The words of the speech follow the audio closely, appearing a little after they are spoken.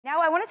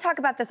want to talk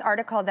about this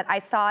article that I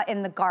saw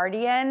in The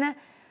Guardian.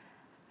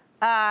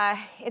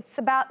 It's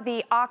about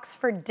the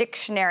Oxford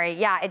Dictionary.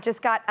 Yeah, it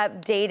just got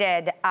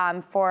updated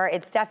for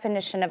its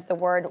definition of the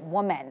word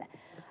woman.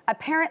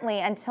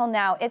 Apparently, until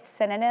now, its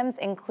synonyms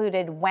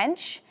included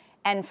wench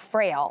and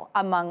frail,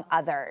 among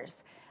others.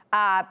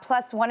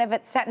 Plus, one of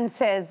its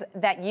sentences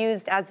that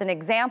used as an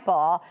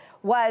example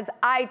was,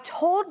 "I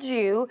told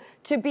you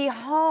to be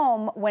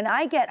home when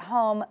I get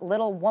home,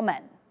 little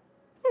woman."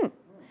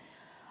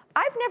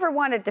 I've never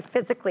wanted to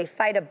physically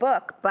fight a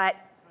book, but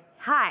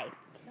hi.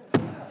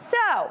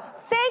 So,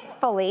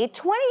 thankfully,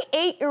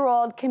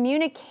 28-year-old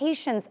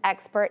communications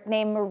expert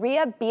named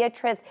Maria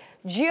Beatrice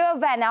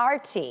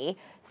Giovanardi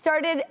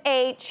started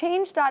a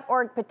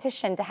change.org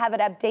petition to have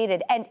it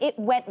updated, and it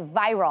went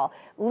viral,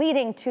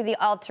 leading to the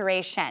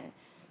alteration.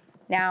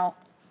 Now,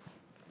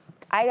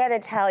 I gotta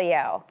tell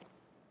you,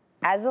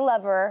 as a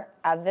lover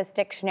of this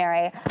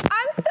dictionary,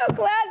 I'm so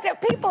glad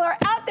that people are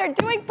out there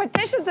doing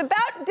petitions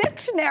about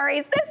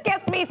dictionaries. This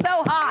gets me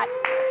so hot.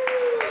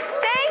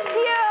 Thank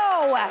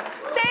you.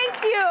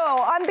 Thank you.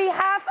 On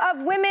behalf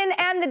of women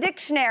and the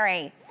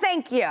dictionary,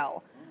 thank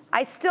you.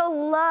 I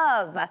still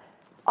love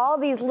all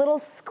these little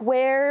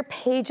square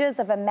pages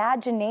of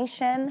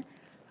imagination,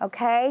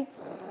 okay?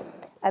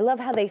 I love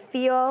how they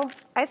feel.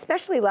 I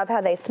especially love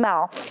how they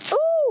smell.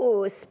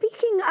 Ooh,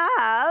 speaking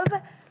of,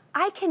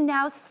 I can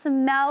now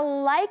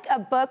smell like a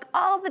book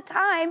all the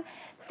time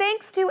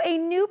thanks to a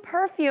new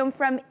perfume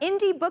from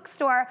indie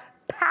bookstore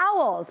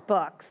Powell's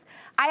Books.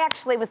 I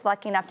actually was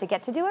lucky enough to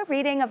get to do a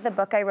reading of the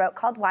book I wrote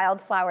called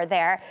Wildflower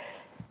there.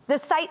 The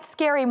site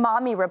Scary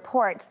Mommy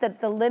reports that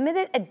the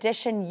limited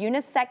edition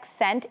unisex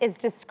scent is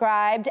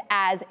described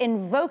as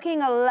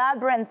invoking a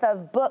labyrinth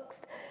of books,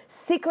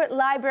 secret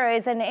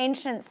libraries and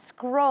ancient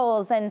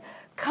scrolls, and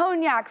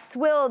cognac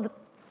swilled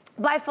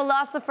by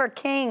philosopher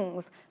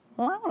kings.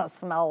 Well, I want to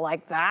smell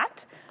like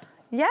that.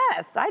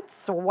 Yes, I'd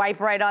swipe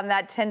right on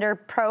that Tinder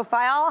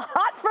profile.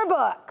 Hot for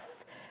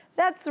books.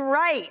 That's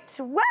right.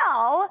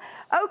 Well,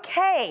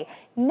 okay.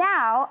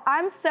 Now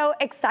I'm so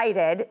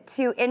excited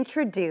to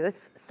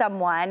introduce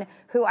someone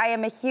who I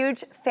am a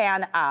huge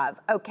fan of,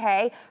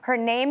 okay? Her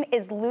name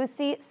is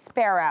Lucy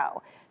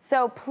Sparrow.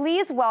 So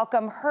please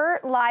welcome her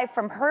live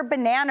from her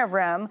banana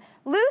room.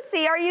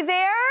 Lucy, are you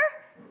there?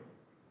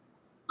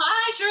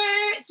 Hi,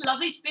 Drew. It's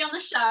lovely to be on the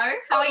show.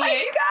 How are you? Oh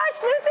my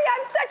gosh, Lucy,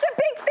 I'm such a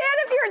big fan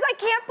of yours. I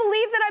can't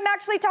believe that I'm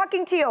actually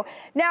talking to you.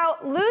 Now,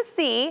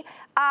 Lucy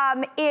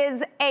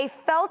is a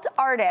felt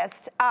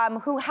artist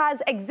who has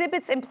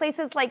exhibits in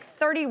places like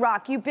 30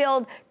 Rock. You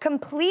build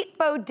complete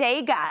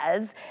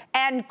bodegas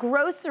and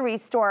grocery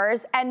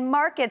stores and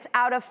markets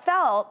out of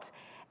felt.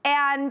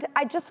 And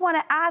I just want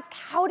to ask,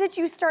 how did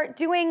you start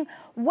doing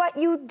what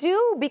you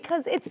do?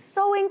 Because it's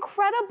so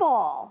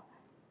incredible.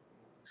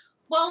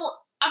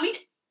 Well, I mean,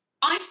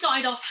 I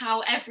started off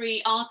how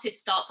every artist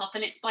starts off,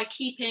 and it's by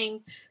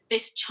keeping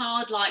this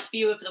childlike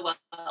view of the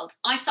world.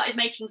 I started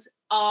making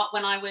art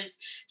when I was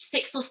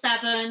 6 or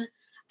 7,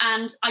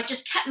 and I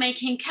just kept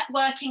making, kept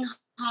working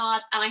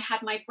hard, and I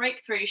had my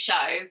breakthrough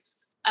show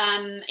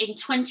in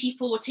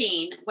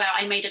 2014 where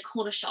I made a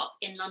corner shop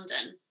in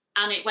London,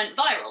 and it went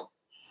viral.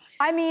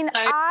 I mean,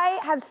 I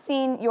have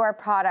seen your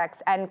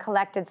products and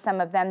collected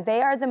some of them.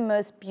 They are the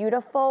most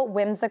beautiful,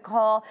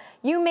 whimsical.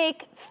 You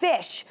make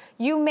fish,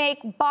 you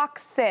make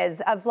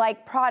boxes of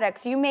like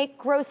products, you make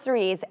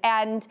groceries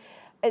and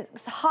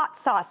hot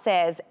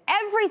sauces,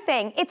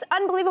 everything. It's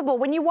unbelievable.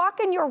 When you walk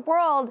in your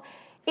world,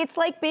 it's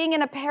like being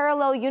in a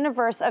parallel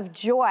universe of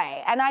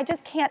joy. And I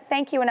just can't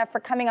thank you enough for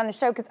coming on the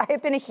show, because I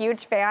have been a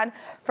huge fan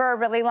for a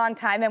really long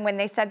time. And when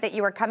they said that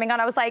you were coming on,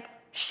 I was like,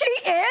 she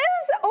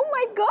is? Oh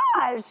my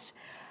gosh.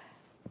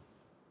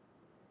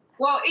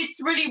 Well,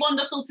 it's really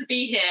wonderful to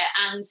be here,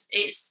 and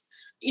it's,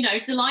 you know,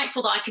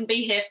 delightful that I can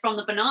be here from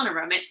the banana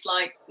room. It's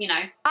like, you know.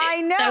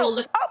 I know.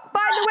 Oh,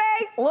 by the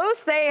way,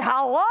 Lucy,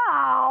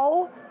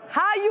 hello.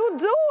 How you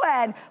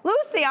doing?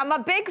 Lucy, I'm a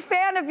big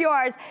fan of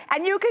yours,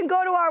 and you can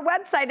go to our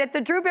website at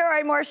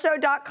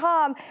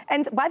thedrewbarrymoreshow.com.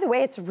 And by the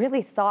way, it's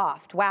really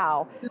soft.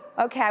 Wow.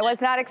 Okay, I was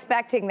not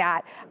expecting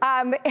that.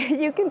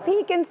 You can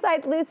peek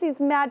inside Lucy's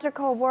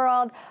magical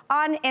world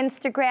on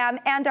Instagram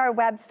and our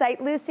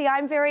website. Lucy,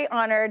 I'm very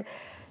honored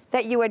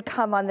that you would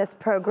come on this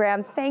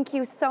program. Thank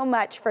you so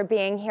much for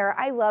being here.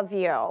 I love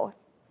you.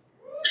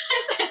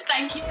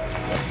 Thank you.